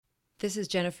This is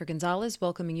Jennifer Gonzalez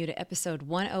welcoming you to episode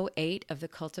 108 of the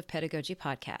Cult of Pedagogy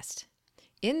podcast.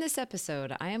 In this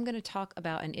episode, I am going to talk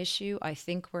about an issue I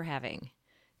think we're having.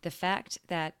 The fact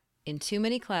that in too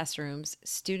many classrooms,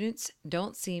 students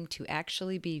don't seem to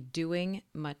actually be doing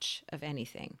much of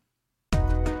anything.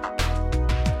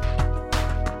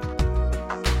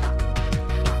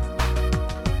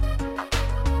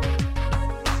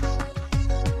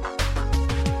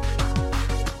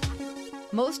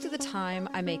 Most of the time,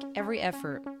 I make every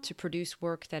effort to produce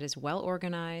work that is well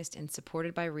organized and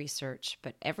supported by research,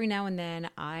 but every now and then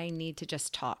I need to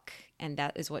just talk, and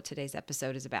that is what today's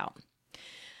episode is about.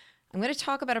 I'm going to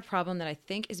talk about a problem that I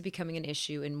think is becoming an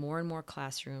issue in more and more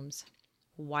classrooms,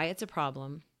 why it's a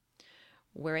problem,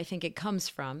 where I think it comes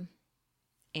from,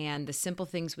 and the simple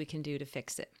things we can do to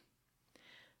fix it.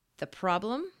 The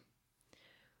problem?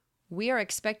 We are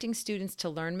expecting students to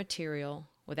learn material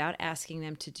without asking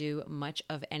them to do much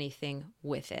of anything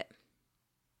with it.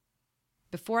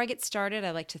 Before I get started,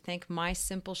 I'd like to thank My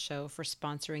Simple Show for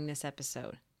sponsoring this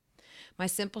episode. My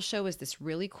Simple Show is this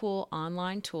really cool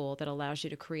online tool that allows you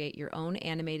to create your own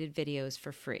animated videos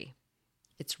for free.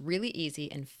 It's really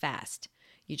easy and fast.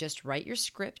 You just write your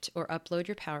script or upload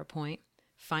your PowerPoint,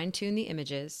 fine-tune the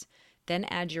images, then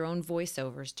add your own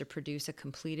voiceovers to produce a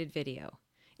completed video.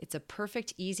 It's a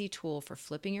perfect, easy tool for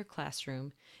flipping your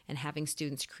classroom and having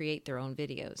students create their own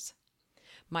videos.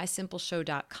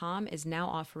 MySimpleShow.com is now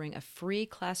offering a free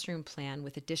classroom plan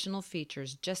with additional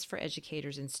features just for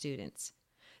educators and students.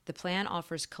 The plan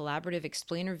offers collaborative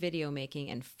explainer video making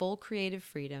and full creative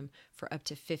freedom for up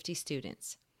to 50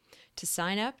 students. To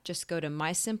sign up, just go to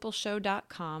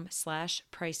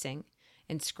MySimpleShow.com/pricing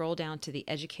and scroll down to the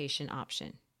education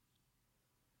option.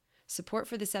 Support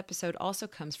for this episode also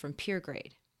comes from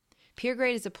PeerGrade.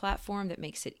 PeerGrade is a platform that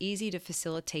makes it easy to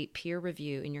facilitate peer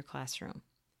review in your classroom.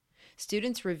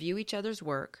 Students review each other's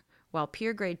work, while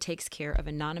PeerGrade takes care of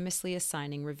anonymously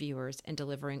assigning reviewers and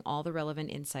delivering all the relevant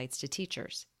insights to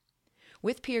teachers.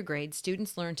 With PeerGrade,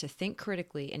 students learn to think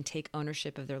critically and take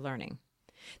ownership of their learning.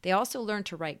 They also learn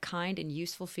to write kind and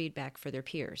useful feedback for their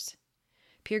peers.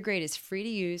 PeerGrade is free to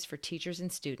use for teachers and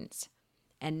students.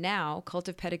 And now, Cult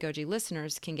of Pedagogy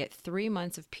listeners can get 3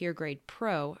 months of PeerGrade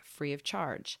Pro free of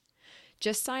charge.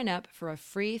 Just sign up for a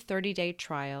free 30-day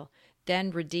trial,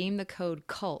 then redeem the code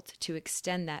CULT to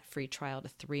extend that free trial to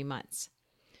 3 months.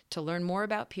 To learn more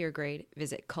about PeerGrade,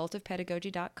 visit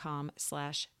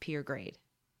cultofpedagogy.com/peergrade.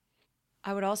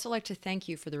 I would also like to thank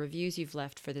you for the reviews you've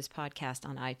left for this podcast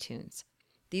on iTunes.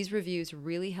 These reviews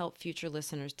really help future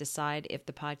listeners decide if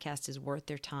the podcast is worth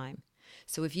their time.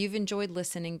 So if you've enjoyed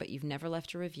listening but you've never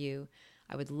left a review,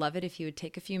 I would love it if you would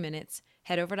take a few minutes,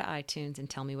 head over to iTunes, and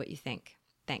tell me what you think.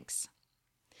 Thanks.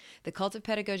 The Cult of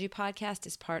Pedagogy podcast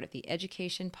is part of the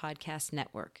Education Podcast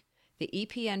Network. The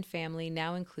EPN family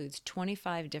now includes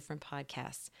 25 different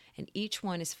podcasts, and each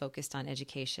one is focused on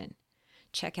education.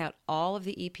 Check out all of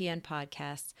the EPN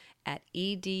podcasts at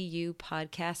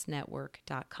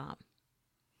edupodcastnetwork.com.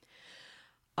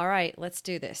 All right, let's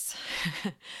do this.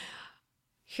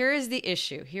 Here is the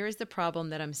issue. Here is the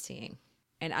problem that I'm seeing.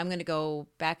 And I'm going to go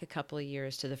back a couple of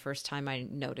years to the first time I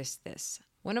noticed this.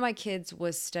 One of my kids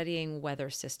was studying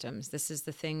weather systems. This is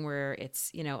the thing where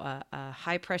it's, a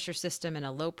high pressure system and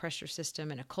a low pressure system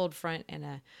and a cold front and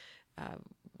a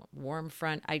warm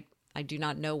front. I do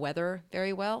not know weather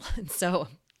very well, and so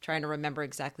I'm trying to remember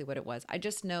exactly what it was. I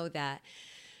just know that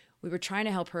we were trying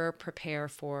to help her prepare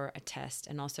for a test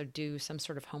and also do some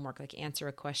sort of homework, like answer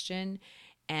a question,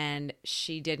 and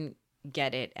she didn't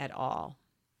get it at all.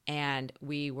 And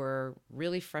we were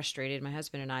really frustrated, my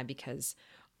husband and I, because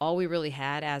all we really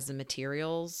had as the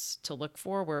materials to look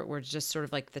for were just sort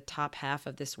of like the top half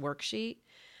of this worksheet.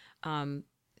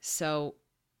 So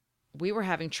we were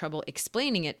having trouble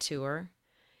explaining it to her.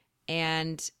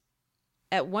 And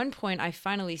at one point, I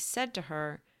finally said to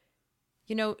her,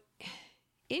 in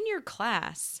your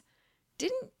class,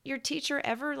 didn't your teacher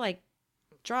ever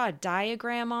draw a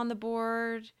diagram on the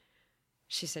board?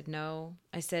 She said, no.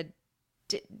 I said,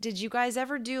 did you guys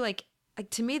ever do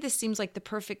to me, this seems like the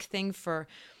perfect thing for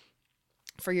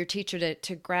your teacher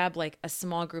to grab a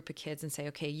small group of kids and say,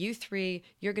 okay, you three,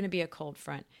 you're going to be a cold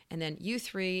front. And then you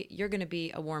three, you're going to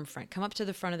be a warm front. Come up to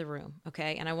the front of the room.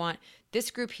 Okay. And I want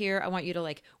this group here. I want you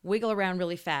to wiggle around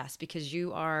really fast because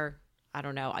you are, I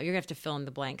don't know, you're going to have to fill in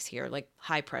the blanks here, like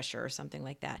high pressure or something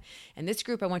like that. And this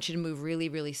group, I want you to move really,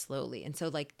 really slowly. And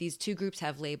so these two groups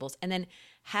have labels, and then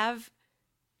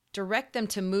direct them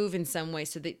to move in some way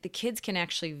so that the kids can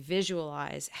actually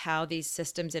visualize how these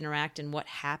systems interact and what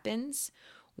happens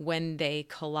when they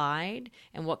collide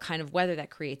and what kind of weather that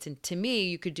creates. And to me,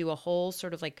 you could do a whole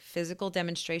sort of physical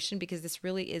demonstration, because this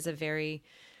really is a very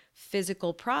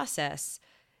physical process.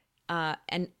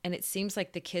 And it seems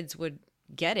like the kids would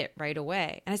get it right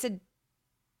away. And I said,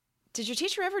 did your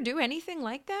teacher ever do anything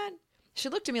like that? She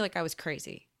looked at me like I was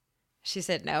crazy. She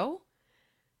said, no.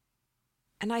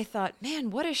 And I thought, man,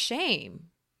 what a shame.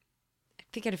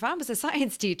 Thinking if I was a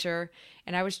science teacher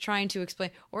and I was trying to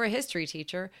explain, or a history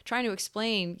teacher, trying to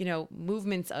explain,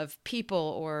 movements of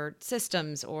people or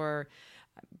systems or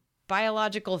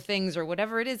biological things or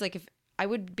whatever it is, like if I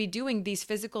would be doing these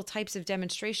physical types of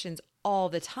demonstrations all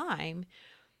the time,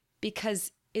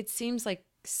 because it seems like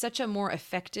such a more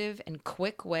effective and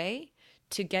quick way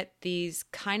to get these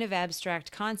kind of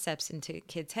abstract concepts into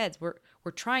kids' heads.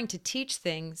 We're trying to teach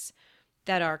things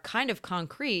that are kind of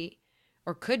concrete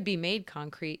or could be made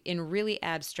concrete in really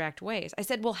abstract ways. I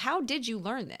said, well, how did you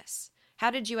learn this?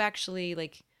 How did you actually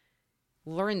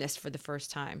learn this for the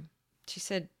first time? She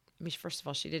said, first of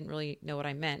all, she didn't really know what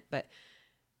I meant, but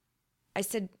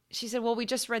she said, well, we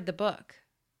just read the book.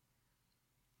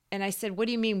 And I said, what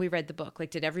do you mean we read the book?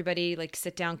 Did everybody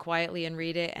sit down quietly and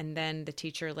read it? And then the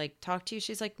teacher talked to you?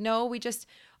 She's like, no, we just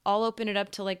all open it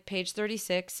up to page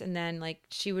 36. And then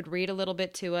she would read a little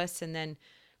bit to us and then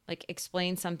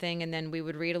explain something. And then we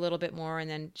would read a little bit more. And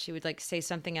then she would say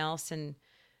something else. And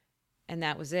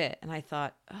that was it. And I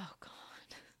thought, oh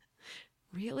God,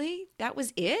 really? That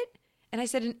was it? And I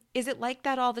said, is it like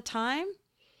that all the time?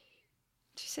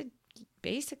 She said,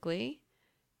 basically.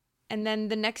 And then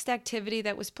the next activity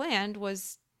that was planned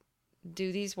was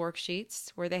do these worksheets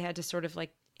where they had to sort of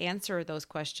answer those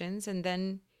questions. And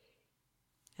then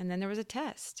there was a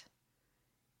test.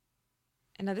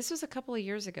 And now this was a couple of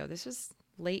years ago. This was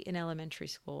late in elementary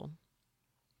school.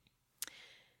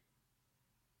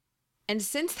 And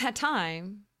since that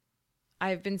time,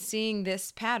 I've been seeing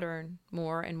this pattern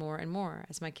more and more and more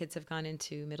as my kids have gone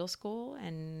into middle school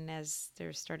and as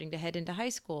they're starting to head into high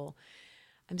school.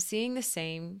 I'm seeing the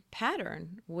same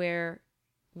pattern where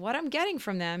what I'm getting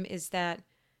from them is that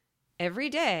every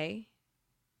day,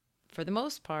 for the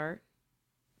most part,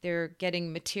 they're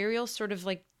getting material sort of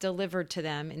delivered to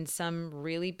them in some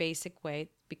really basic way,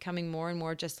 becoming more and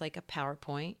more just like a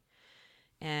PowerPoint.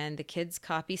 And the kids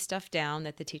copy stuff down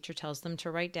that the teacher tells them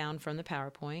to write down from the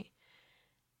PowerPoint.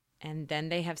 And then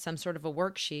they have some sort of a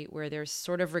worksheet where they're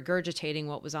sort of regurgitating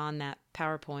what was on that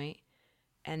PowerPoint.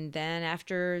 And then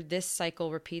after this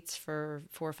cycle repeats for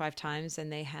 4 or 5 times,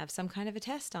 and they have some kind of a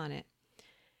test on it.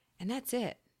 And that's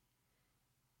it.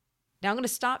 Now I'm going to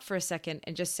stop for a second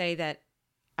and just say that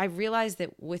I realize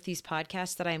that with these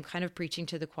podcasts that I am kind of preaching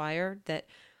to the choir, that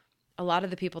a lot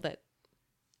of the people that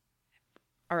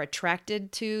are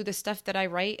attracted to the stuff that I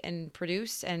write and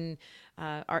produce and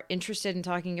are interested in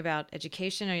talking about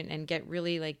education and get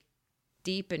really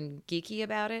deep and geeky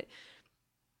about it,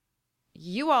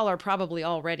 you all are probably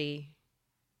already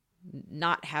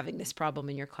not having this problem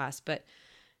in your class. But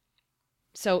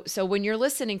so when you're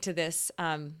listening to this,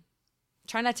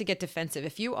 try not to get defensive.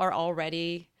 If you are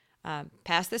already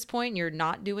past this point and you're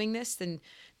not doing this, then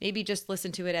maybe just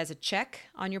listen to it as a check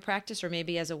on your practice or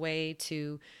maybe as a way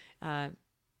to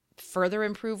further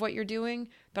improve what you're doing.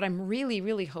 But I'm really,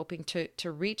 really hoping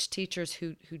to reach teachers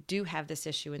who do have this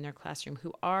issue in their classroom,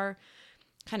 who are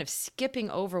kind of skipping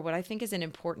over what I think is an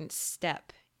important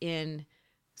step in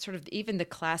sort of even the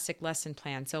classic lesson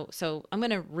plan. So I'm going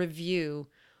to review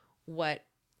what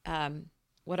I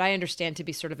understand to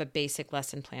be sort of a basic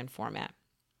lesson plan format.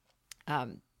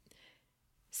 And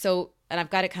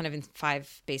I've got it kind of in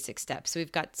 5 basic steps. So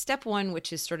we've got step 1,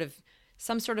 which is sort of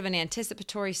some sort of an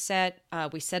anticipatory set.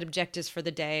 We set objectives for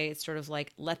the day. It's sort of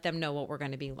let them know what we're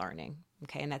going to be learning.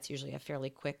 Okay. And that's usually a fairly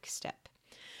quick step.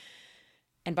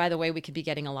 And by the way, we could be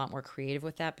getting a lot more creative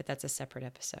with that, but that's a separate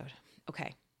episode.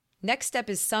 Okay. Next step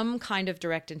is some kind of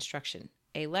direct instruction.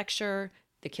 A lecture,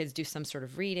 the kids do some sort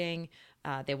of reading,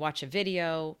 they watch a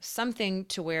video, something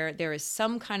to where there is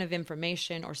some kind of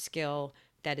information or skill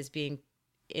that is being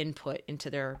input into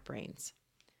their brains.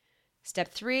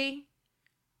 Step 3,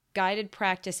 guided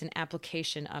practice and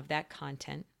application of that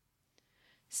content.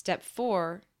 Step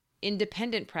 4,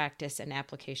 independent practice and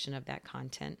application of that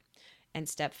content. And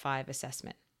step 5,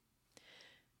 assessment.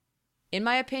 In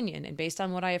my opinion, and based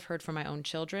on what I have heard from my own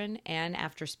children, and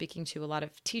after speaking to a lot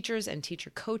of teachers and teacher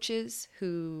coaches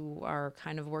who are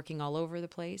kind of working all over the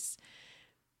place,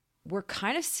 we're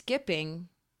kind of skipping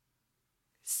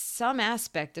some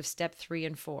aspect of step 3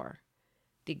 and 4,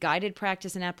 the guided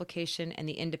practice and application and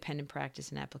the independent practice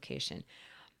and application.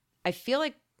 I feel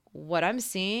like what I'm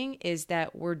seeing is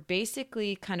that we're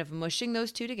basically kind of mushing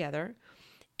those two together.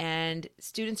 And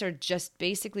students are just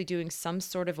basically doing some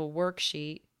sort of a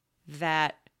worksheet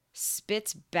that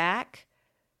spits back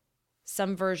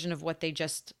some version of what they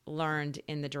just learned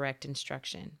in the direct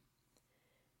instruction.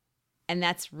 And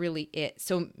that's really it.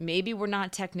 So maybe we're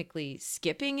not technically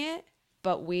skipping it,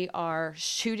 but we are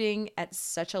shooting at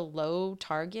such a low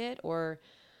target, or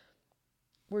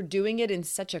we're doing it in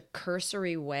such a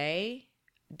cursory way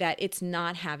that it's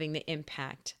not having the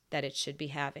impact that it should be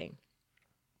having.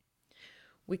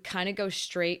 We kind of go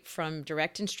straight from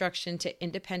direct instruction to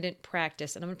independent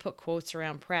practice. And I'm going to put quotes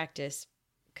around practice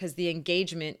because the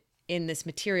engagement in this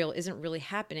material isn't really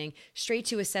happening, straight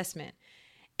to assessment.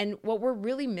 And what we're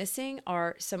really missing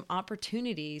are some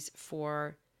opportunities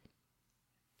for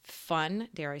fun,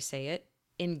 dare I say it,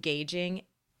 engaging,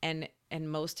 and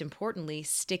most importantly,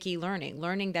 sticky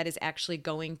learning that is actually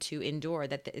going to endure,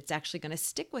 that it's actually going to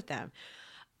stick with them.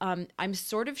 I'm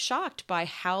sort of shocked by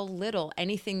how little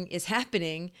anything is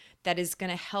happening that is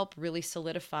going to help really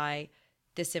solidify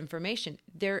this information.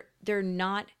 They're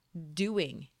not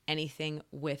doing anything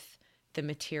with the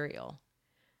material.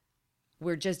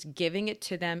 We're just giving it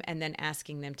to them and then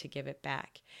asking them to give it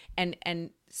back. And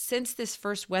since this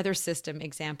first weather system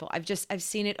example, I've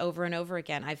seen it over and over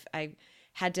again. I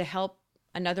had to help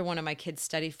another one of my kids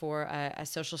study for a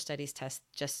social studies test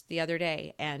just the other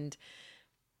day, and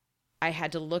I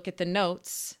had to look at the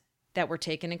notes that were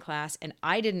taken in class, and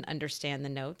I didn't understand the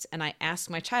notes, and I asked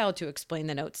my child to explain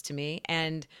the notes to me,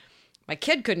 and my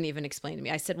kid couldn't even explain to me.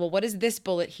 I said, well, what does this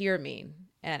bullet here mean?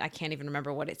 And I can't even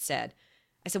remember what it said.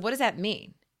 I said, what does that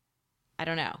mean? I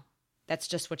don't know. That's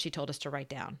just what she told us to write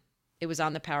down. It was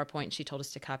on the PowerPoint, and she told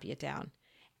us to copy it down.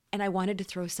 And I wanted to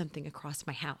throw something across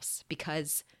my house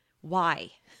because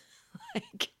why?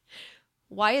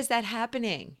 Why is that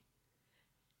happening?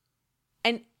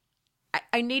 And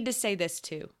I need to say this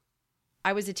too.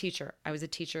 I was a teacher. I was a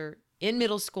teacher in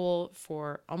middle school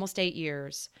for almost 8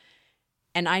 years.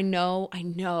 And I know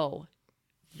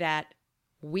that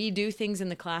we do things in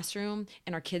the classroom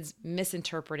and our kids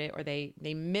misinterpret it, or they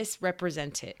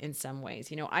misrepresent it in some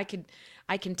ways.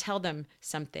 I can tell them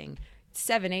something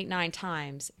 7, 8, 9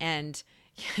 times, and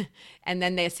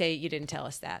then they say, you didn't tell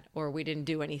us that, or we didn't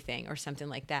do anything, or something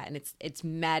like that. And it's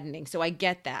maddening. So I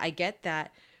get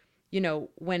that,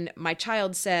 when my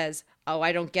child says, oh,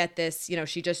 I don't get this,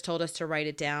 she just told us to write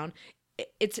it down.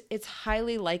 It's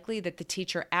highly likely that the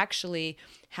teacher actually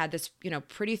had this,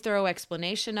 pretty thorough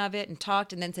explanation of it and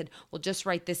talked, and then said, well, just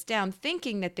write this down,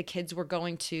 thinking that the kids were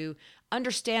going to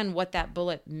understand what that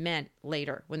bullet meant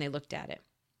later when they looked at it.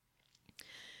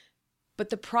 But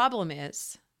the problem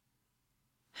is,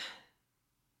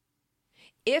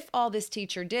 if all this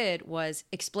teacher did was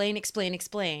explain,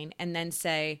 and then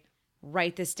say,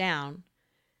 write this down,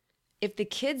 if the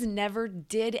kids never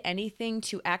did anything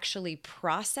to actually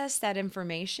process that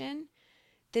information,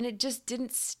 then it just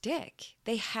didn't stick.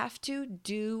 They have to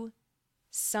do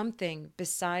something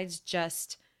besides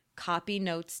just copy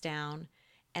notes down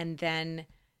and then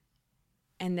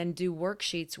do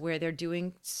worksheets where they're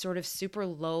doing sort of super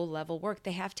low level work.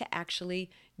 They have to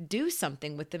actually do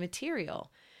something with the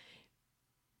material.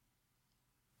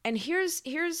 And here's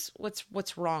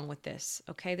what's wrong with this.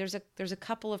 Okay, there's a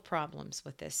couple of problems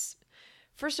with this.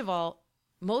 First of all,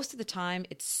 most of the time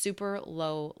it's super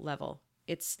low level.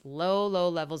 It's low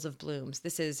levels of blooms.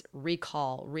 This is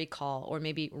recall, or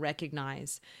maybe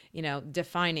recognize,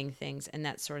 defining things and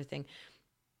that sort of thing.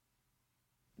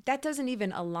 That doesn't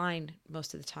even align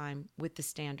most of the time with the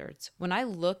standards. When I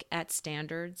look at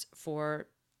standards for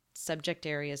subject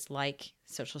areas like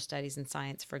social studies and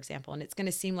science, for example, and it's going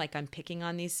to seem like I'm picking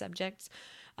on these subjects,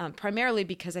 primarily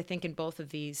because I think in both of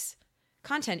these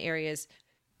content areas,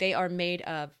 they are made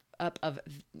up of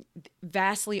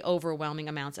vastly overwhelming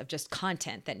amounts of just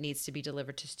content that needs to be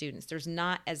delivered to students. There's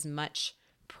not as much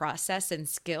process and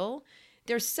skill.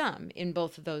 There's some in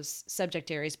both of those subject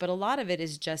areas, but a lot of it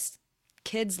is just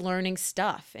kids learning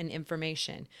stuff and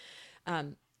information.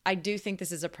 I do think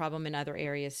this is a problem in other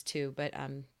areas too, but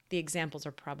the examples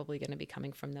are probably going to be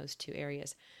coming from those two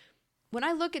areas. When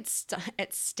I look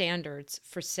at standards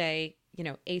for, say,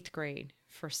 8th grade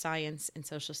for science and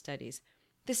social studies,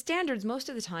 the standards most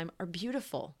of the time are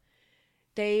beautiful.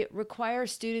 They require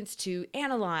students to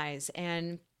analyze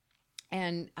and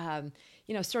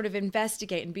sort of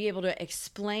investigate and be able to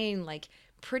explain like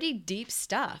pretty deep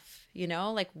stuff,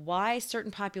 like why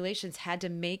certain populations had to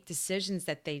make decisions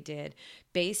that they did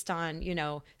based on,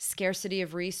 scarcity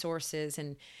of resources.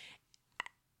 And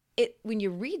when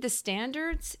you read the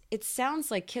standards, it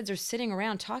sounds like kids are sitting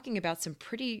around talking about some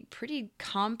pretty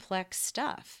complex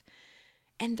stuff.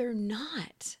 And they're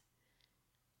not.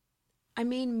 I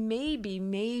mean,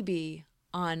 maybe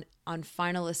on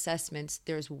final assessments,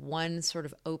 there's one sort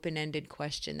of open-ended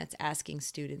question that's asking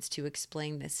students to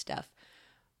explain this stuff.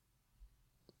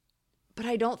 But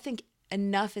I don't think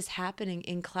enough is happening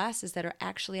in classes that are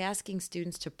actually asking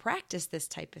students to practice this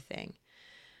type of thing.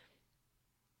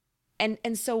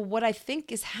 And so what I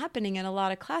think is happening in a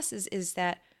lot of classes is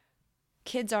that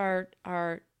kids are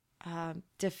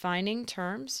defining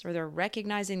terms, or they're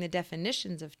recognizing the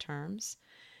definitions of terms,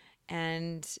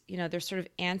 and they're sort of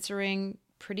answering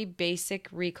pretty basic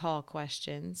recall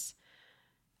questions,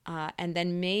 and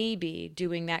then maybe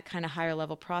doing that kind of higher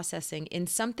level processing in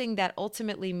something that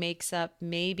ultimately makes up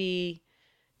maybe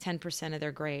 10% of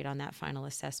their grade on that final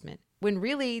assessment, when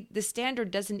really the standard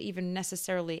doesn't even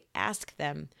necessarily ask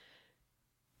them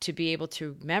to be able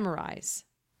to memorize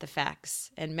the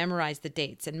facts and memorize the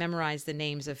dates and memorize the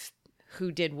names of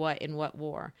who did what in what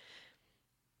war.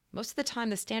 Most of the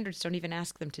time, the standards don't even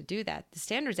ask them to do that. The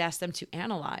standards ask them to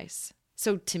analyze.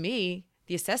 So to me,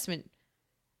 the assessment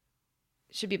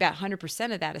should be about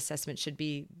 100% of that assessment should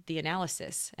be the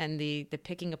analysis and the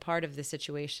picking apart of the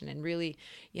situation and really,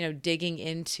 digging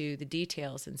into the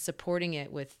details and supporting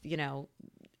it with,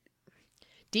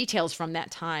 details from that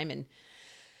time.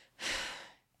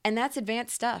 And that's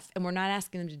advanced stuff. And we're not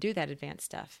asking them to do that advanced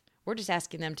stuff. We're just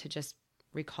asking them to just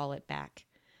recall it back.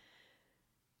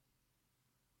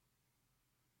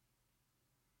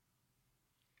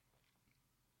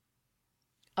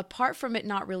 Apart from it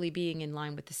not really being in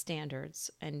line with the standards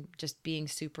and just being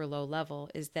super low level,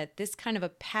 is that this kind of a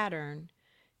pattern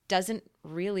doesn't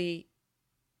really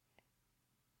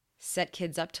set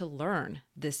kids up to learn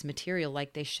this material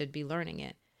like they should be learning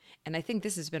it. And I think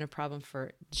this has been a problem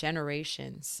for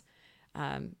generations.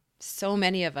 So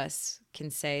many of us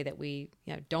can say that we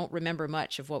don't remember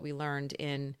much of what we learned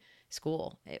in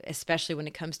school, especially when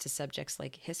it comes to subjects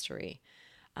like history.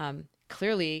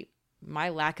 Clearly, my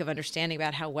lack of understanding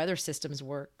about how weather systems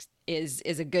work is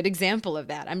a good example of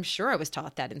that. I'm sure I was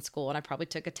taught that in school, and I probably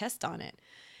took a test on it.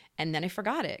 And then I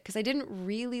forgot it because I didn't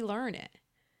really learn it,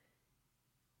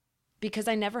 because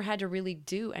I never had to really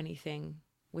do anything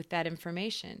with that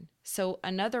information. So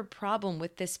another problem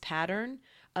with this pattern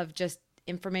of just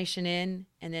information in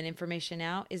and then information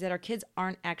out is that our kids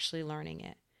aren't actually learning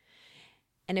it.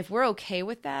 And if we're okay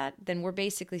with that, then we're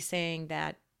basically saying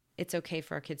that it's okay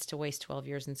for our kids to waste 12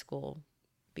 years in school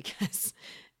because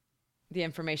the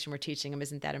information we're teaching them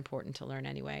isn't that important to learn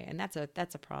anyway. And that's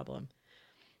a problem.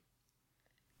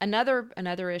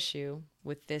 Another issue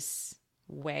with this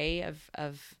way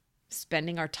of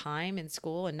spending our time in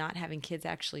school and not having kids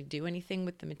actually do anything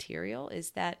with the material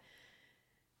is that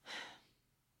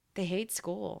they hate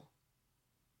school.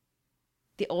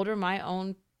 The older my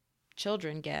own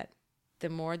children get, the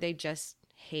more they just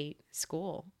hate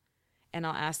school. And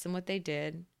I'll ask them what they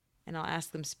did, and I'll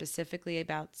ask them specifically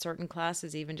about certain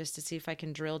classes, even just to see if I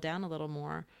can drill down a little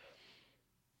more.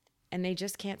 And they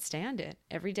just can't stand it.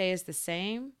 Every day is the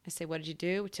same. I say, what did you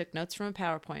do? We took notes from a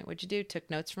PowerPoint. What did you do? Took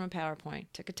notes from a PowerPoint.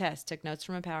 Took a test. Took notes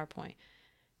from a PowerPoint.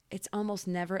 It's almost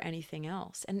never anything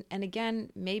else. And again,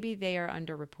 maybe they are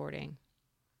underreporting.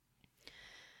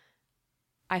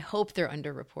 I hope they're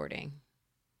underreporting.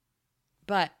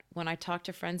 But when I talk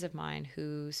to friends of mine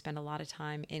who spend a lot of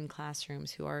time in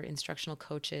classrooms, who are instructional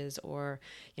coaches or,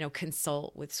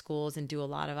 consult with schools and do a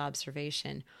lot of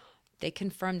observation, they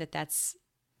confirm that that's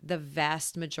the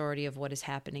vast majority of what is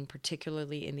happening,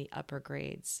 particularly in the upper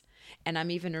grades. And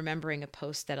I'm even remembering a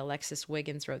post that Alexis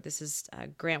Wiggins wrote. This is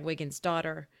Grant Wiggins'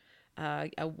 daughter,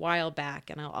 a while back,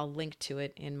 and I'll link to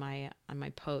it on my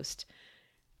post.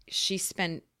 She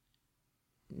spent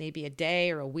maybe a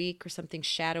day or a week or something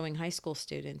shadowing high school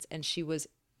students, and she was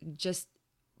just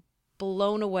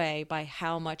blown away by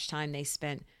how much time they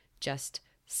spent just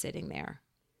sitting there.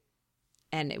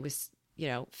 And it was,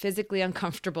 physically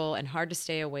uncomfortable and hard to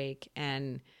stay awake,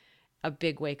 and a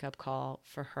big wake-up call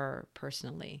for her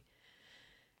personally.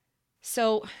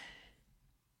 So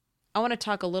I want to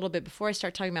talk a little bit, before I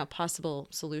start talking about possible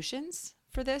solutions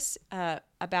for this,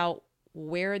 about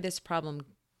where this problem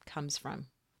comes from.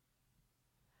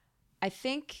 I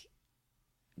think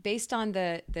based on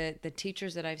the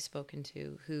teachers that I've spoken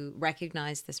to who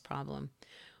recognize this problem,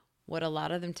 what a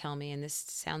lot of them tell me, and this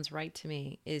sounds right to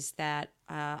me, is that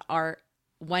our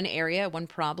one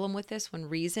problem with this, one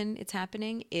reason it's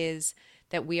happening, is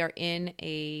that we are in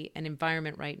an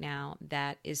environment right now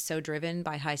that is so driven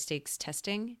by high stakes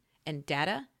testing and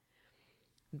data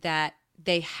that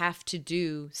they have to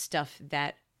do stuff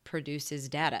that produces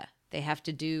data. They have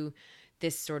to do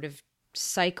this sort of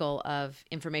cycle of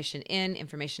information in,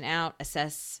 information out,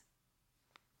 assess,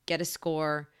 get a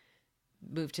score,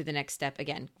 move to the next step,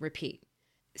 again, repeat.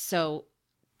 So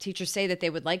teachers say that they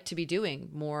would like to be doing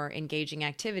more engaging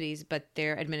activities, but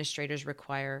their administrators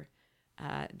require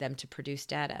them to produce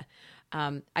data.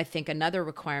 I think another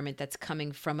requirement that's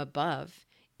coming from above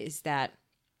is that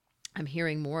I'm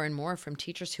hearing more and more from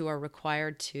teachers who are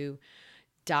required to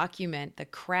document the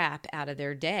crap out of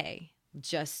their day.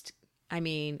 Just, I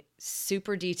mean,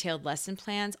 super detailed lesson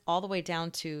plans, all the way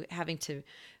down to having to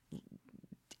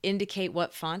indicate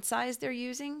what font size they're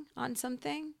using on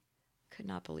something. Could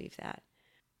not believe that.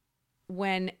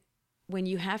 When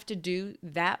you have to do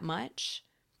that much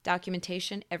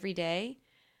documentation every day,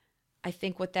 I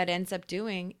think what that ends up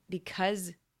doing,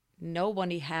 because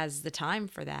nobody has the time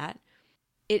for that,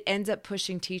 it ends up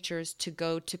pushing teachers to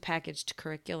go to packaged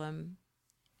curriculum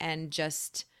and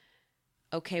just,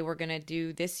 okay, we're going to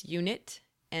do this unit,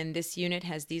 and this unit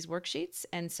has these worksheets.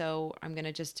 And so I'm going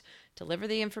to just deliver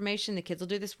the information. The kids will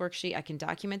do this worksheet. I can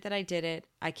document that I did it.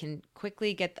 I can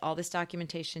quickly get all this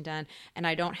documentation done. And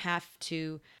I don't have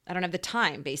the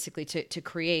time basically to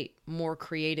create more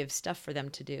creative stuff for them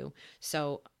to do.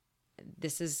 So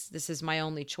this is my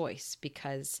only choice,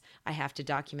 because I have to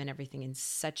document everything in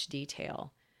such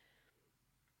detail.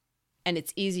 And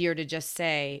it's easier to just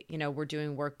say, we're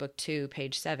doing workbook 2,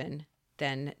 page 7,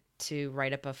 than to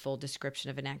write up a full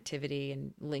description of an activity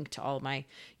and link to all my,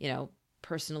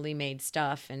 personally made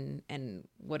stuff and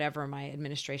whatever my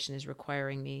administration is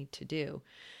requiring me to do.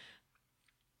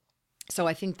 So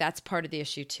I think that's part of the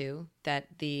issue too,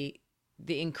 that the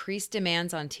increased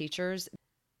demands on teachers,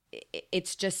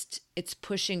 it's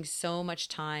pushing so much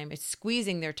time, it's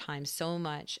squeezing their time so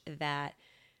much that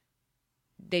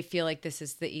they feel like this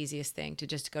is the easiest thing, to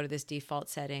just go to this default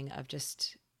setting of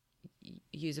just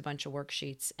use a bunch of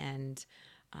worksheets and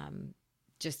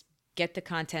just get the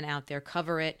content out there,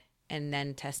 cover it, and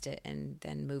then test it, and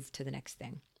then move to the next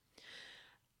thing.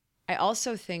 I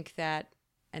also think that,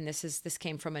 and this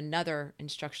came from another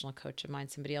instructional coach of mine,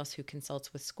 somebody else who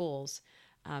consults with schools,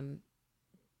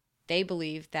 they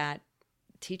believe that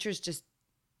teachers just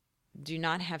do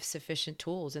not have sufficient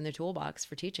tools in their toolbox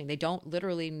for teaching. They don't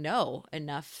literally know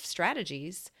enough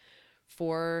strategies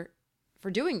for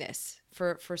doing this,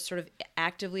 for sort of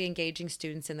actively engaging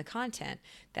students in the content,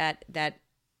 that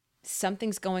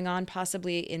something's going on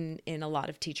possibly in a lot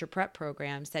of teacher prep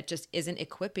programs that just isn't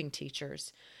equipping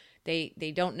teachers.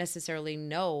 They don't necessarily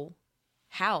know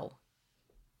how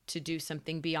to do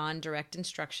something beyond direct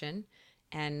instruction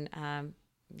and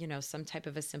some type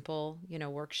of a simple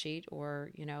worksheet or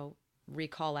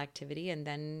recall activity and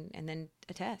then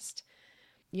a test.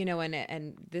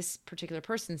 And this particular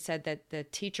person said that the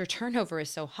teacher turnover is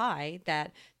so high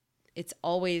that it's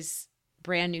always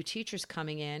brand new teachers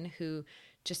coming in who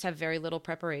just have very little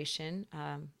preparation.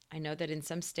 I know that in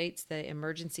some states, the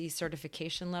emergency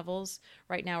certification levels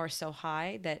right now are so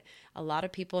high that a lot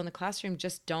of people in the classroom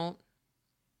just don't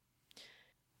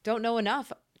know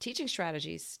enough teaching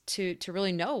strategies to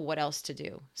really know what else to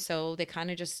do. So they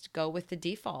kind of just go with the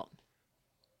default.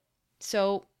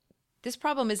 So this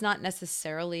problem is not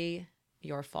necessarily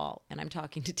your fault, and I'm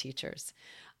talking to teachers.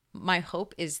 My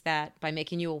hope is that by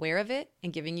making you aware of it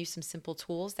and giving you some simple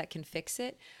tools that can fix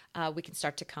it, we can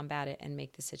start to combat it and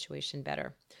make the situation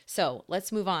better. So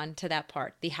let's move on to that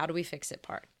part, the how do we fix it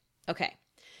part. Okay.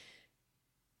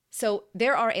 So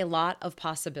there are a lot of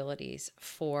possibilities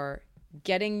for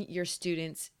getting your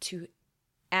students to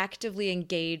actively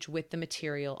engage with the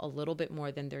material a little bit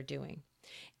more than they're doing.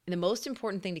 And the most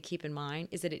important thing to keep in mind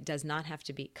is that it does not have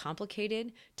to be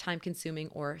complicated, time-consuming,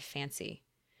 or fancy.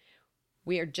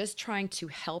 We are just trying to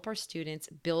help our students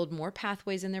build more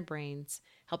pathways in their brains,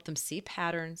 help them see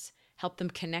patterns, help them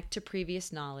connect to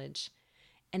previous knowledge,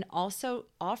 and also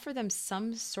offer them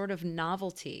some sort of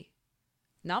novelty.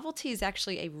 Novelty is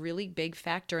actually a really big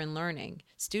factor in learning.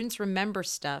 Students remember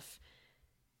stuff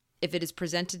if it is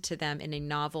presented to them in a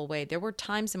novel way. There were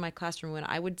times in my classroom when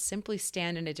I would simply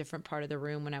stand in a different part of the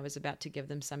room when I was about to give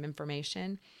them some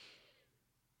information,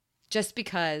 just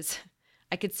because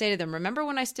I could say to them, remember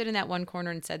when I stood in that one corner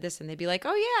and said this? And they'd be like,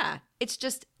 oh yeah, it's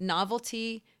just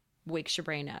novelty wakes your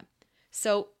brain up.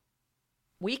 So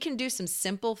we can do some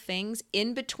simple things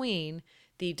in between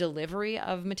the delivery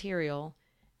of material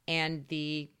and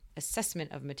the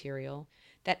assessment of material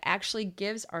that actually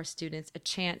gives our students a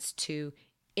chance to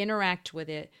interact with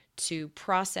it, to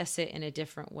process it in a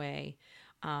different way,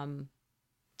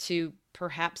 to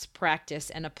perhaps practice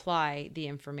and apply the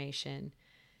information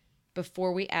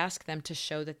before we ask them to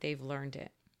show that they've learned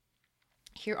it.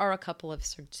 Here are a couple of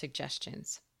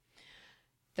suggestions.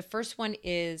 The first one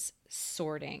is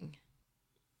sorting.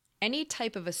 Any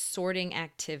type of a sorting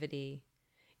activity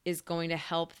is going to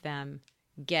help them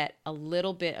get a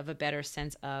little bit of a better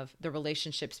sense of the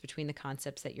relationships between the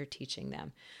concepts that you're teaching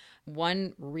them.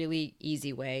 One really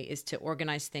easy way is to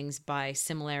organize things by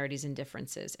similarities and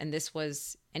differences. And this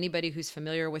was anybody who's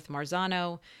familiar with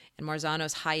Marzano and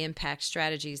Marzano's high impact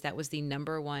strategies. That was the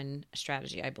number one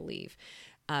strategy, I believe.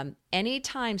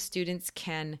 Anytime students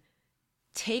can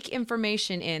take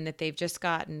information in that they've just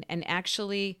gotten and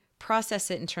actually process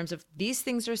it in terms of these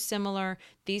things are similar,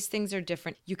 these things are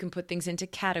different. You can put things into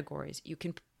categories. You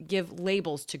can give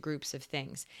labels to groups of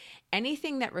things.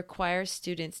 Anything that requires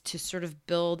students to sort of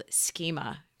build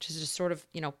schema, which is just sort of,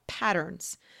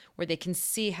 patterns where they can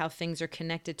see how things are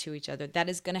connected to each other, that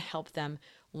is going to help them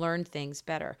learn things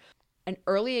better. An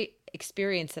early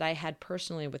experience that I had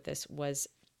personally with this was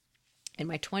in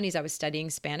my 20s. I was studying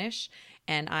Spanish,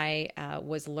 and I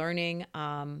was learning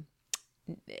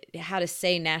how to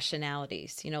say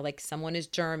nationalities, like someone is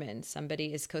German,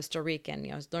 somebody is Costa Rican.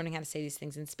 I was learning how to say these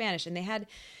things in Spanish, and they had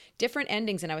different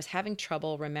endings, and I was having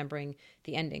trouble remembering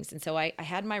the endings. And so I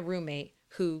had my roommate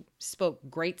who spoke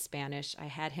great Spanish. I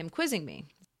had him quizzing me.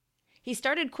 He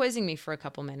started quizzing me for a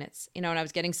couple minutes, and I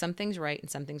was getting some things right and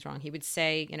some things wrong. He would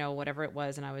say, whatever it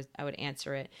was, and I would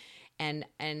answer it. And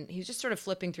he was just sort of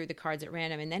flipping through the cards at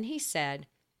random. And then he said,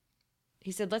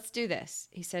 let's do this.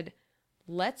 He said,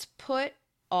 let's put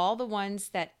all the ones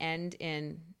that end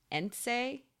in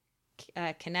ense,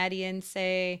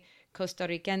 Canadiense, Costa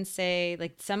Ricense,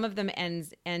 like some of them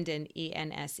end in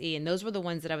ENSE, and those were the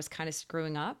ones that I was kind of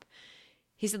screwing up.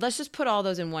 He said, let's just put all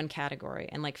those in one category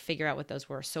and figure out what those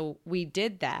were. So we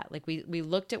did that. We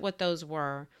looked at what those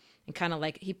were, and kind of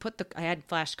I had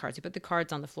flashcards. He put the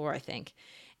cards on the floor, I think.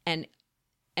 And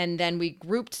then we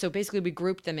grouped. So basically we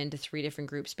grouped them into 3 different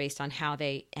groups based on how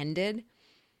they ended.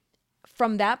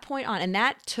 From that point on, and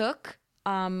that took,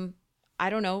 2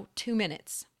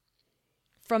 minutes.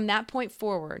 From that point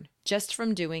forward, just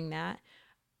from doing that,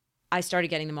 I started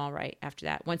getting them all right after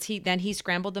that. Then he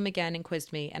scrambled them again and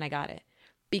quizzed me, and I got it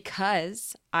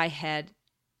because I had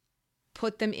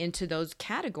put them into those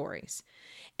categories.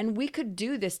 And we could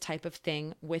do this type of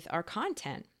thing with our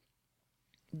content.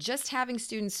 Just having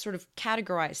students sort of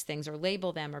categorize things or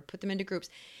label them or put them into groups.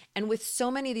 And with so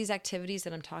many of these activities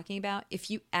that I'm talking about, if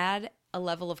you add a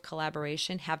level of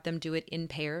collaboration, have them do it in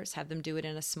pairs, have them do it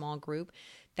in a small group,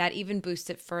 that even boosts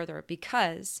it further,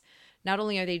 because not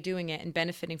only are they doing it and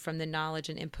benefiting from the knowledge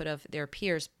and input of their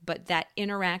peers, but that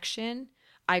interaction,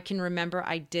 I can remember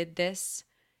I did this,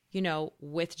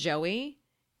 with Joey,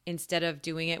 instead of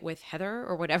doing it with Heather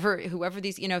or whoever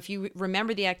these, if you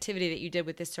remember the activity that you did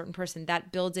with this certain person,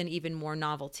 that builds in even more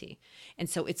novelty. And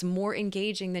so it's more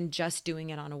engaging than just doing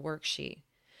it on a worksheet.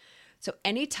 So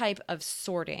any type of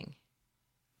sorting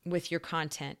with your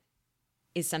content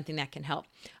is something that can help.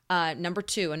 Number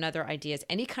 2, another idea is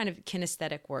any kind of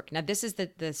kinesthetic work. Now, this is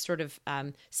the sort of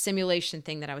simulation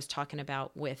thing that I was talking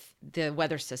about with the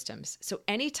weather systems. So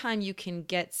anytime you can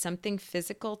get something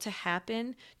physical to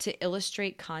happen to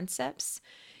illustrate concepts,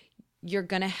 you're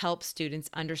going to help students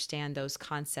understand those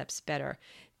concepts better.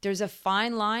 There's a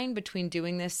fine line between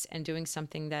doing this and doing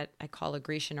something that I call a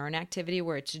Grecian urn activity,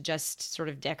 where it's just sort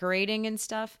of decorating and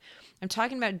stuff. I'm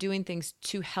talking about doing things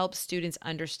to help students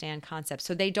understand concepts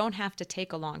so they don't have to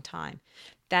take a long time.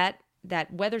 That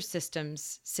weather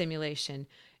systems simulation,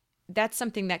 that's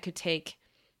something that could take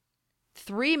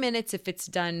 3 minutes if it's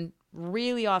done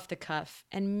really off the cuff,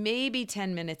 and maybe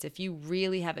 10 minutes if you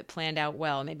really have it planned out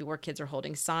well, maybe where kids are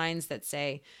holding signs that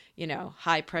say,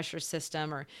 high pressure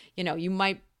system, or, you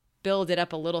might build it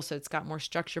up a little so it's got more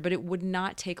structure, but it would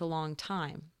not take a long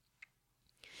time.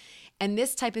 And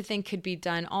this type of thing could be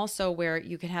done also where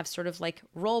you can have sort of like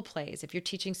role plays. If you're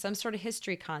teaching some sort of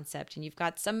history concept and you've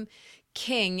got some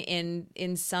king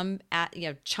in some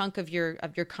chunk of your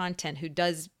content who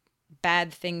does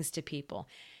bad things to people,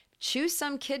 choose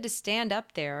some kid to stand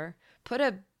up there, put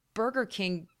a Burger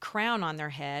King crown on their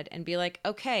head and be like,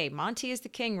 okay, Monty is the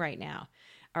king right now.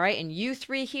 All right. And you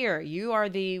 3 here, you are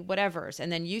the whatevers.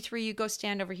 And then you 3, you go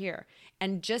stand over here.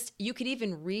 And you could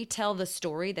even retell the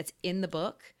story that's in the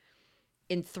book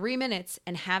in 3 minutes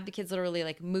and have the kids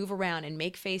literally move around and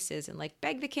make faces and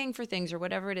beg the king for things or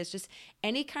whatever it is. Just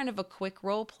any kind of a quick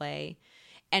role play.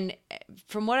 And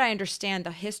from what I understand,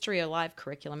 the History Alive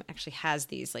curriculum actually has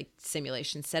these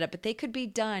simulations set up, but they could be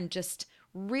done just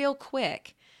real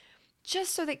quick,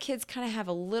 just so that kids kind of have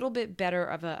a little bit better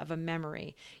of a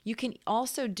memory. You can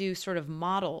also do sort of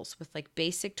models with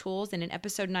basic tools. And in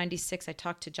episode 96, I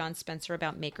talked to John Spencer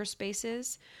about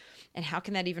makerspaces and how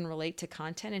can that even relate to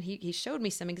content. And he showed me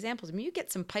some examples. I mean, you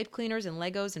get some pipe cleaners and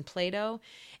Legos and Play-Doh,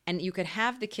 and you could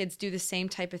have the kids do the same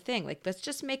type of thing. Let's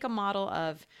just make a model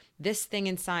of this thing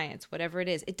in science, whatever it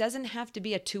is. It doesn't have to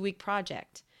be a 2-week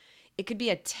project. It could be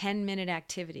a 10-minute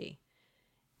activity.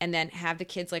 and then have the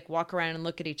kids like walk around and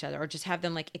look at each other, or just have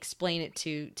them like explain it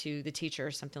to the teacher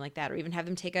or something like that, or even have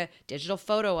them take a digital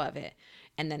photo of it,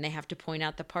 and then they have to point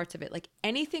out the parts of it. Like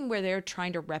anything where they're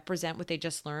trying to represent what they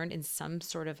just learned in some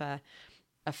sort of a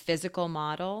physical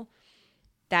model,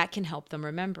 that can help them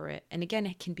remember it. And again,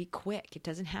 it can be quick. It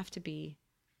doesn't have to be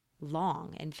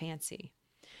long and fancy.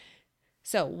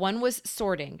 So 1 was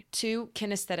sorting, 2,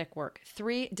 kinesthetic work,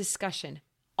 3, discussion,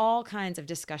 all kinds of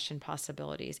discussion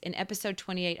possibilities. In episode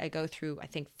 28, I go through, I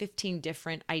think, 15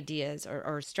 different ideas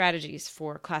or strategies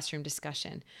for classroom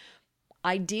discussion.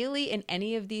 Ideally, in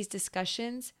any of these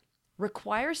discussions,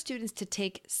 require students to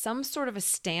take some sort of a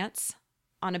stance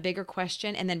on a bigger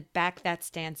question and then back that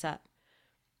stance up.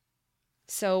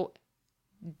 So,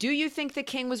 do you think the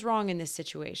king was wrong in this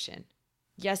situation?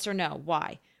 Yes or no?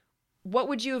 Why? What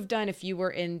would you have done if you were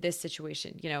in this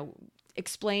situation?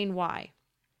 Explain why.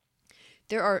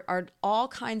 There are all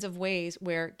kinds of ways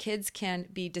where kids can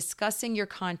be discussing your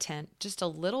content just a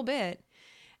little bit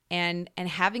and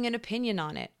having an opinion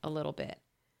on it a little bit.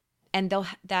 And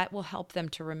that will help them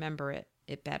to remember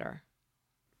it better.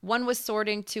 1 was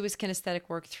sorting, 2 was kinesthetic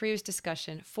work, 3 was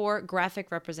discussion, 4,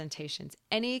 graphic representations.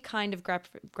 Any kind of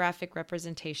graphic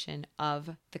representation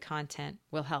of the content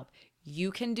will help.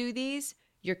 You can do these,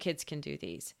 your kids can do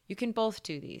these. You can both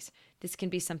do these. This can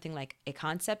be something like a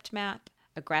concept map,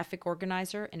 a graphic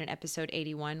organizer. In episode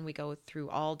 81, we go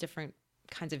through all different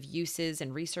kinds of uses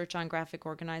and research on graphic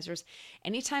organizers.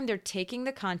 Anytime they're taking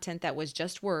the content that was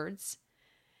just words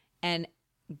and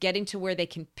getting to where they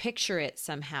can picture it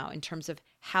somehow in terms of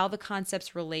how the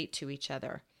concepts relate to each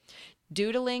other.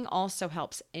 Doodling also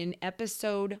helps. In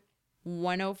episode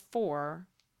 104,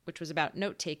 which was about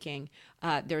note-taking,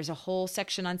 there's a whole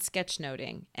section on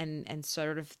sketchnoting and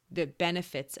sort of the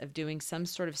benefits of doing some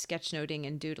sort of sketchnoting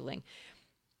and doodling.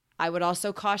 I would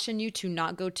also caution you to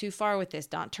not go too far with this.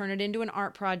 Don't turn it into an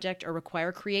art project or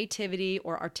require creativity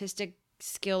or artistic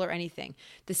skill or anything.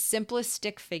 The simplest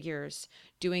stick figures,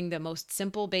 doing the most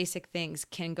simple basic things,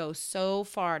 can go so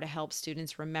far to help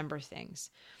students remember things.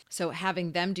 So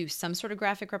having them do some sort of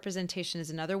graphic representation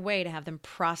is another way to have them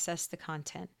process the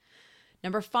content.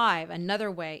 Number 5,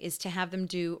 another way is to have them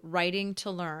do writing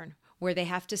to learn, where they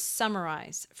have to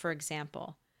summarize, for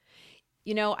example.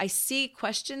 I see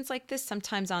questions like this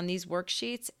sometimes on these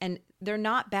worksheets, and they're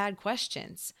not bad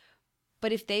questions.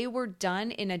 But if they were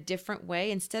done in a different way,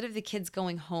 instead of the kids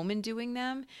going home and doing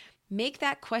them, make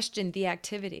that question the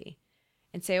activity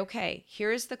and say, okay,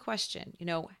 here's the question.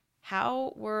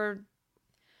 How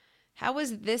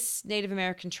was this Native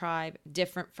American tribe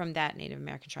different from that Native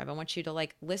American tribe? I want you to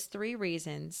list 3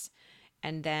 reasons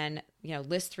and then,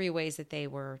 list 3 ways that they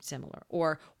were similar.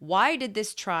 Or why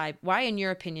in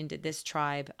your opinion, did this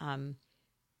tribe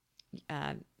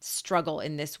struggle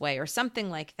in this way, or something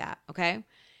like that, okay?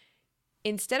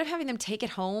 Instead of having them take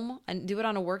it home and do it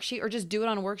on a worksheet, or just do it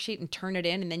on a worksheet and turn it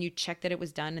in and then you check that it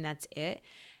was done and that's it,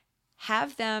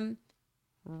 have them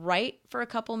write for a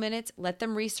couple minutes, let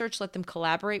them research, let them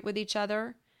collaborate with each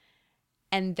other,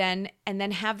 and then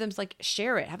have them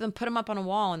share it, have them put them up on a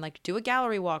wall and do a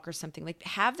gallery walk or something.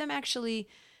 Have them actually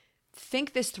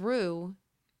think this through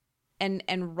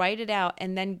and write it out,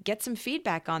 and then get some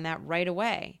feedback on that right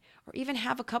away. Or even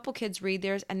have a couple kids read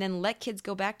theirs and then let kids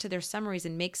go back to their summaries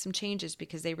and make some changes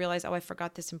because they realize, I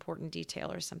forgot this important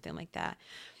detail or something like that.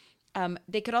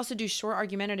 They could also do short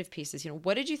argumentative pieces.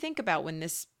 What did you think about when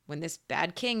this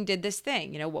bad king did this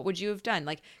thing? What would you have done?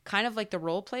 Kind of like the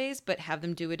role plays, but have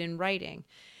them do it in writing.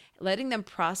 Letting them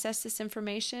process this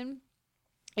information,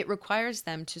 it requires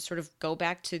them to sort of go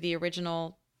back to the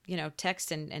original,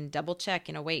 text and double check,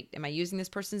 wait, am I using this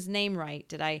person's name right?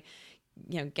 Did I,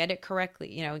 get it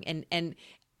correctly? And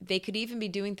they could even be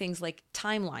doing things like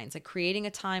timelines, like creating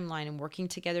a timeline and working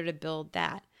together to build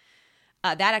that.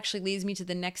 That actually leads me to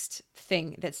the next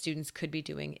thing that students could be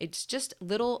doing. It's just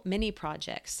little mini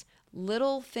projects,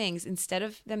 little things, instead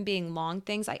of them being long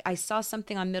things. I saw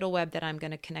something on Middleweb that I'm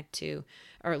going to connect to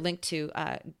or link to.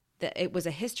 It was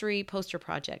a history poster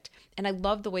project. And I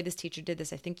love the way this teacher did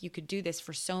this. I think you could do this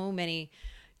for so many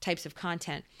types of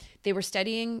content. They were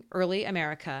studying early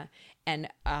America. And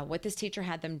what this teacher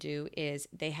had them do is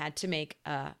they had to make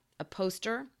a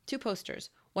poster, 2 posters.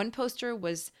 One poster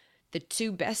was the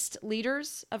 2 best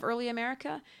leaders of early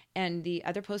America, and the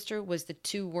other poster was the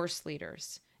 2 worst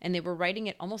leaders. And they were writing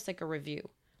it almost like a review,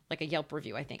 like a Yelp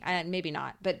review, I think. Maybe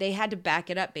not, but they had to back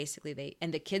it up, basically.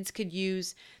 And the kids could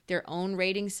use their own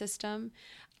rating system,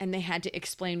 and they had to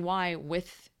explain why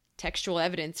with textual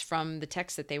evidence from the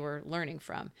text that they were learning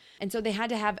from. And so they had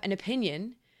to have an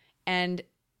opinion, and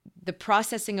the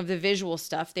processing of the visual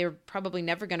stuff, they were probably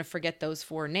never going to forget those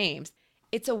 4 names.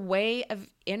 It's a way of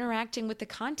interacting with the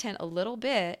content a little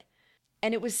bit.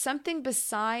 And it was something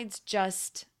besides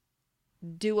just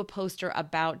do a poster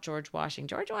about George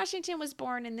Washington. George Washington was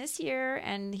born in this year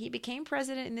and he became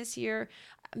president in this year.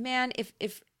 Man,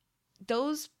 if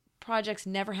those projects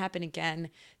never happen again,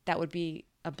 that would be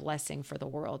a blessing for the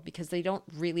world, because they don't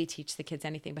really teach the kids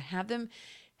anything, but have them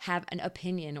have an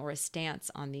opinion or a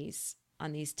stance on these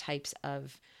types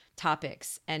of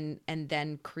topics, and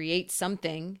then create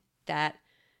something that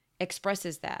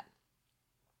expresses that.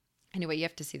 Anyway, you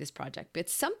have to see this project, but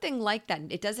it's something like that.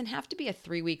 It doesn't have to be a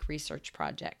 3-week research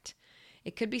project.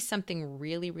 It could be something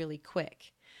really, really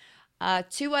quick.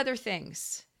 2 other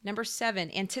things. Number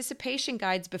 7, anticipation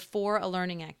guides before a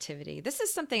learning activity. This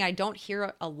is something I don't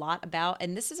hear a lot about,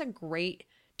 and this is a great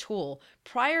tool.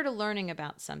 Prior to learning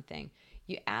about something,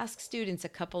 you ask students a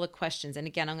couple of questions. And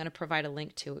again, I'm going to provide a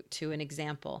link to an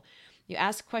example. You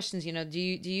ask questions, do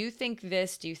you think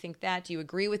this? Do you think that? Do you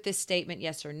agree with this statement?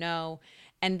 Yes or no?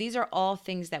 And these are all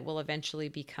things that will eventually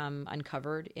become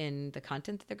uncovered in the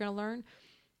content that they're going to learn.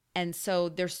 And so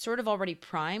they're sort of already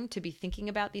primed to be thinking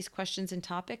about these questions and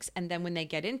topics. And then when they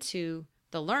get into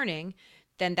the learning,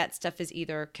 then that stuff is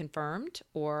either confirmed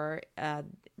or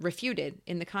refuted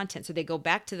in the content. So they go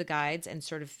back to the guides and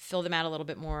sort of fill them out a little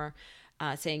bit more,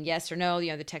 saying yes or no,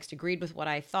 the text agreed with what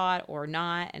I thought or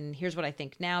not. And here's what I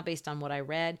think now based on what I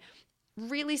read.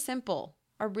 Really simple,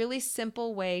 a really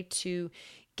simple way to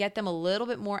get them a little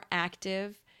bit more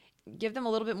active, give them a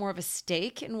little bit more of a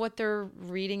stake in what they're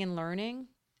reading and learning,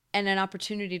 and an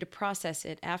opportunity to process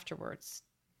it afterwards.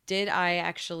 Did I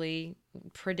actually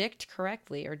predict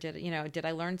correctly, or did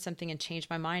I learn something and change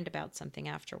my mind about something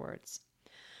afterwards?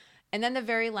 And then the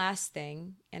very last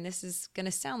thing, and this is going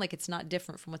to sound like it's not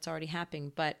different from what's already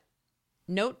happening, but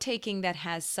note-taking that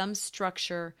has some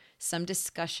structure, some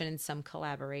discussion, and some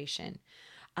collaboration.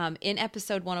 In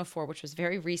episode 104, which was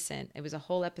very recent, it was a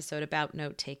whole episode about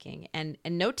note-taking. And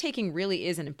note-taking really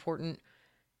is an important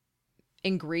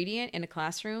ingredient in a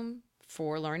classroom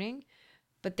for learning,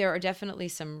 but there are definitely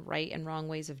some right and wrong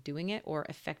ways of doing it, or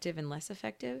effective and less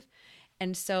effective.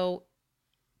 And so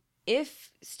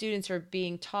if students are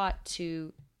being taught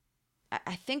to,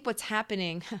 I think what's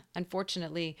happening,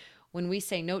 unfortunately, when we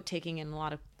say note-taking in a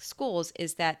lot of schools,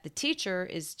 is that the teacher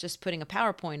is just putting a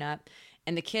PowerPoint up,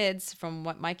 and the kids, from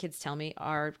what my kids tell me,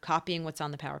 are copying what's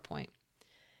on the PowerPoint.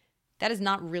 That is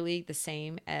not really the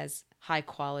same as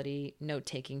high-quality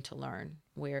note-taking to learn,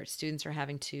 where students are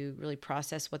having to really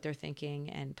process what they're thinking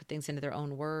and put things into their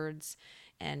own words,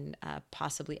 and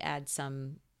possibly add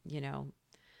some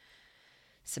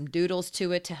doodles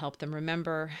to it to help them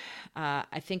remember.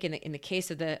 I think in the case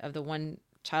of the one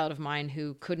child of mine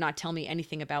who could not tell me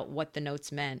anything about what the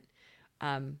notes meant,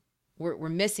 we're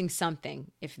missing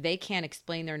something. If they can't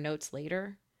explain their notes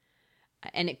later,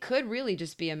 and it could really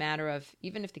just be a matter of,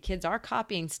 even if the kids are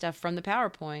copying stuff from the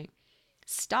PowerPoint,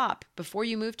 stop before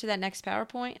you move to that next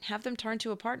PowerPoint and have them turn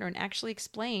to a partner and actually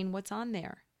explain what's on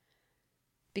there,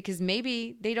 because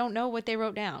maybe they don't know what they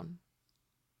wrote down.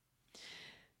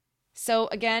 So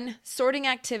again, sorting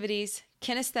activities,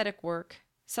 kinesthetic work,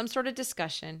 some sort of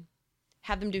discussion,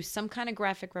 have them do some kind of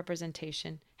graphic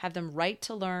representation, have them write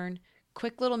to learn,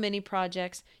 quick little mini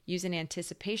projects, use an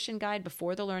anticipation guide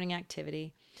before the learning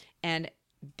activity, and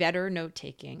better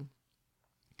note-taking.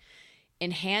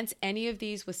 Enhance any of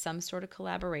these with some sort of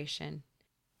collaboration.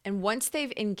 And once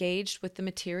they've engaged with the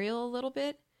material a little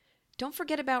bit, don't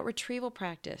forget about retrieval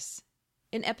practice.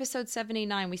 In episode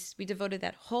 79, we devoted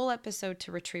that whole episode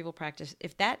to retrieval practice.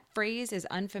 If that phrase is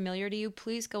unfamiliar to you,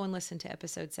 please go and listen to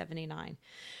episode 79,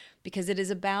 because it is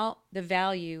about the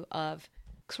value of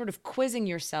sort of quizzing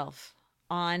yourself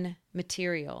on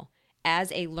material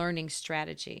as a learning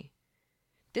strategy.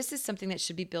 This is something that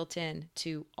should be built in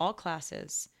to all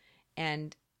classes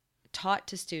and taught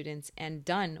to students and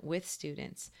done with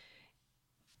students.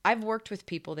 I've worked with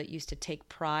people that used to take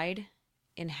pride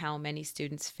in how many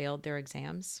students failed their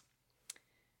exams.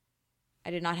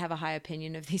 I did not have a high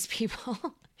opinion of these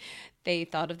people. They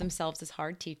thought of themselves as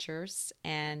hard teachers,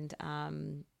 and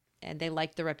they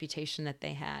liked the reputation that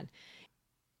they had.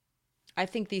 I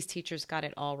think these teachers got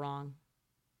it all wrong.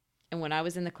 And when I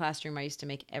was in the classroom, I used to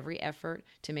make every effort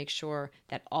to make sure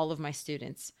that all of my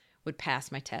students would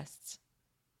pass my tests.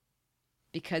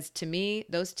 Because to me,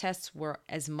 those tests were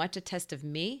as much a test of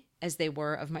me as they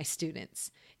were of my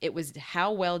students. It was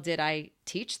how well did I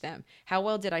teach them? How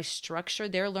well did I structure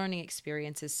their learning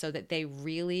experiences so that they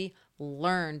really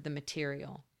learned the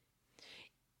material?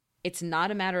 It's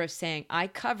not a matter of saying, I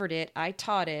covered it, I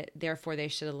taught it, therefore they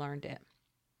should have learned it.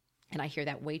 And I hear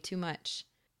that way too much.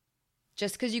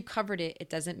 Just because you covered it, it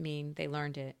doesn't mean they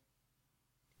learned it.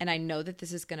 And I know that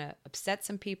this is going to upset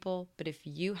some people, but if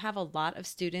you have a lot of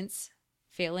students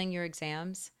failing your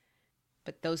exams,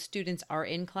 but those students are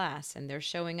in class and they're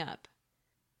showing up,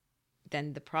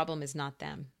 then the problem is not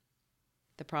them.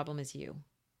 The problem is you.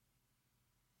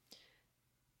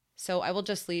 So I will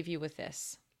just leave you with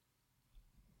this.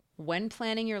 When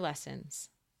planning your lessons,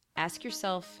 ask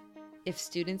yourself if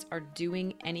students are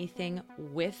doing anything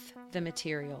with the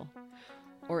material,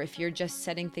 or if you're just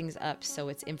setting things up so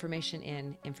it's information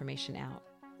in, information out.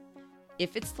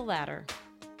 If it's the latter,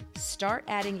 start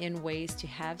adding in ways to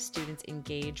have students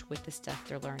engage with the stuff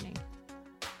they're learning.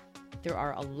 There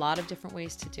are a lot of different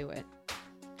ways to do it.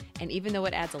 And even though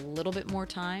it adds a little bit more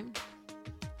time,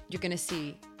 you're going to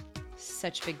see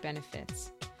such big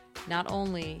benefits. Not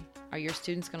only are your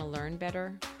students going to learn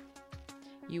better,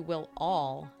 you will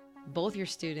all, both your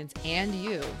students and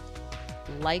you,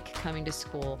 like coming to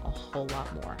school a whole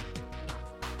lot more.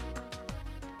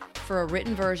 For a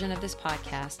written version of this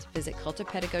podcast, visit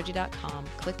cultofpedagogy.com,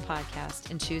 click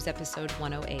podcast, and choose episode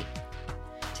 108.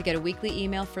 To get a weekly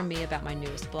email from me about my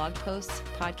newest blog posts,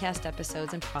 podcast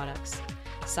episodes, and products,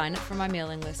 sign up for my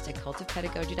mailing list at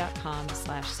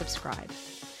cultofpedagogy.com/subscribe.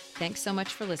 Thanks so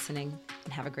much for listening,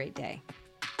 and have a great day.